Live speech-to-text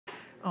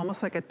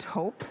almost like a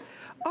taupe.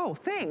 Oh,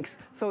 thanks.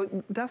 So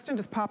Dustin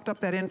just popped up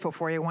that info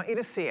for you. I want you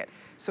to see it.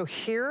 So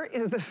here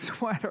is the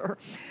sweater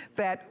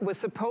that was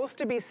supposed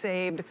to be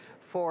saved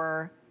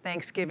for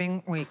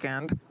Thanksgiving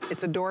weekend.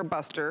 It's a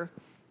doorbuster.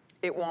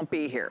 It won't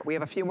be here. We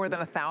have a few more than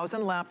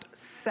 1,000 left.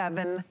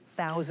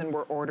 7,000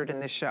 were ordered in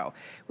this show.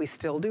 We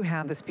still do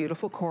have this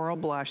beautiful coral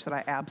blush that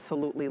I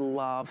absolutely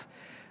love.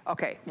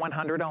 Okay,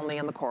 100 only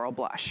in the coral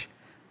blush.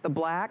 The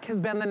black has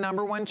been the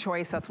 #1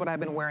 choice. That's what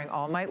I've been wearing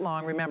all night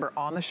long. Remember,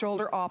 on the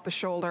shoulder, off the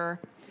shoulder.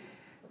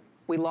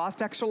 We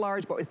lost extra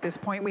large, but at this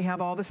point we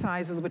have all the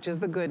sizes, which is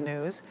the good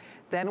news.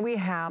 Then we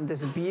have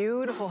this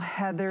beautiful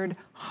heathered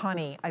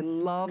honey. I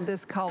love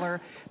this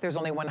color. There's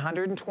only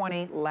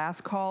 120,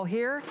 last call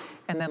here.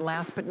 And then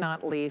last but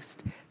not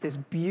least, this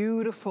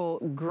beautiful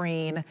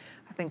green.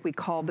 I think we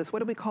call this, what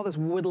do we call this?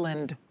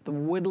 Woodland, the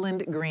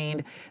woodland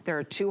green. There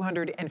are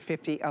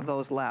 250 of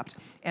those left.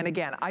 And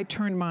again, I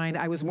turned mine,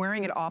 I was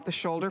wearing it off the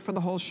shoulder for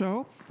the whole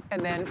show.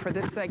 And then for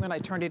this segment, I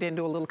turned it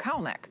into a little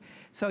cowl neck.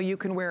 So you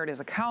can wear it as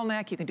a cowl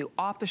neck, you can do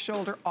off the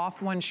shoulder,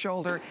 off one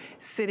shoulder,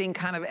 sitting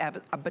kind of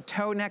at a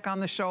bateau neck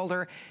on the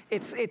shoulder.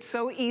 It's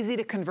so easy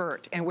to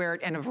convert and wear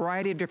it in a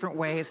variety of different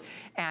ways.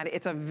 And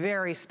it's a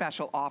very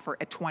special offer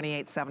at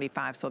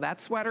 $28.75. So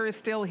that sweater is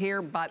still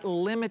here, but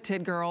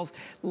limited, girls.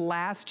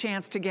 Last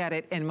chance to get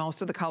it in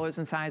most of the colors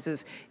and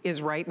sizes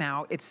is right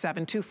now. It's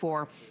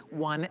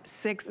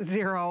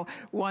 724-160.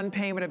 One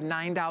payment of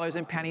 $9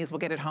 and pennies will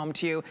get it home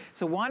to you.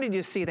 So wanted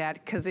you to see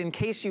that, because in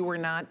case you were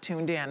not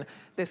tuned in,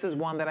 this is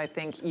one that I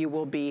think you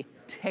will be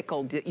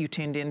tickled that you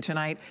tuned in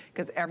tonight,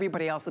 because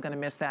everybody else is gonna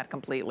miss that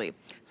completely.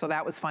 So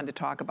that was fun to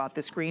talk about.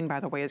 This green,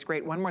 by the way, is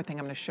great. One more thing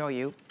I'm gonna show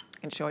you,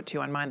 and show it to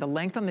you on mine. The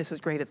length on this is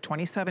great. It's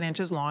 27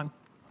 inches long.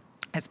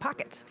 Has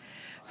pockets.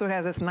 So it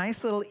has this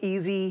nice little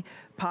easy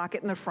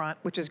pocket in the front,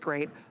 which is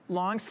great.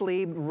 Long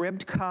sleeve,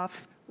 ribbed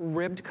cuff,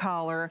 ribbed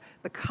collar.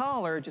 The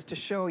collar, just to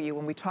show you,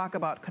 when we talk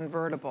about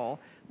convertible,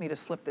 let me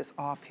just slip this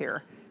off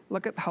here.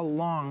 Look at how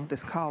long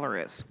this collar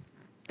is.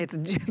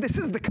 This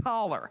is the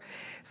collar.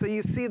 So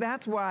you see,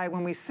 that's why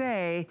when we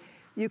say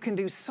you can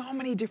do so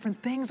many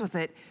different things with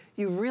it,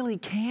 you really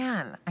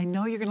can. I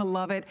know you're gonna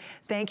love it.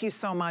 Thank you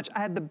so much.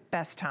 I had the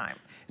best time.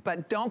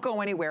 But don't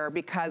go anywhere,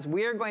 because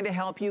we're going to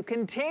help you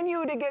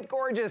continue to get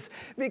gorgeous,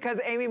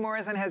 because Amy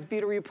Morrison has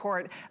Beauty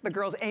Report. The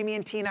girls, Amy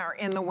and Tina, are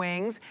in the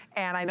wings,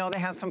 and I know they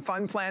have some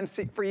fun plans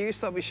for you,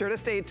 so be sure to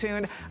stay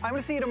tuned. I'm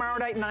gonna see you tomorrow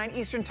night, 9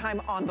 Eastern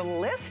time on The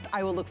List.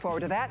 I will look forward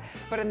to that.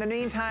 But in the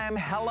meantime,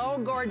 hello,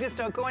 gorgeous.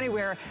 Don't go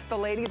anywhere. The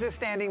ladies are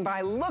standing by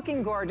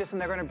looking gorgeous,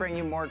 and they're gonna bring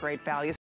you more great values.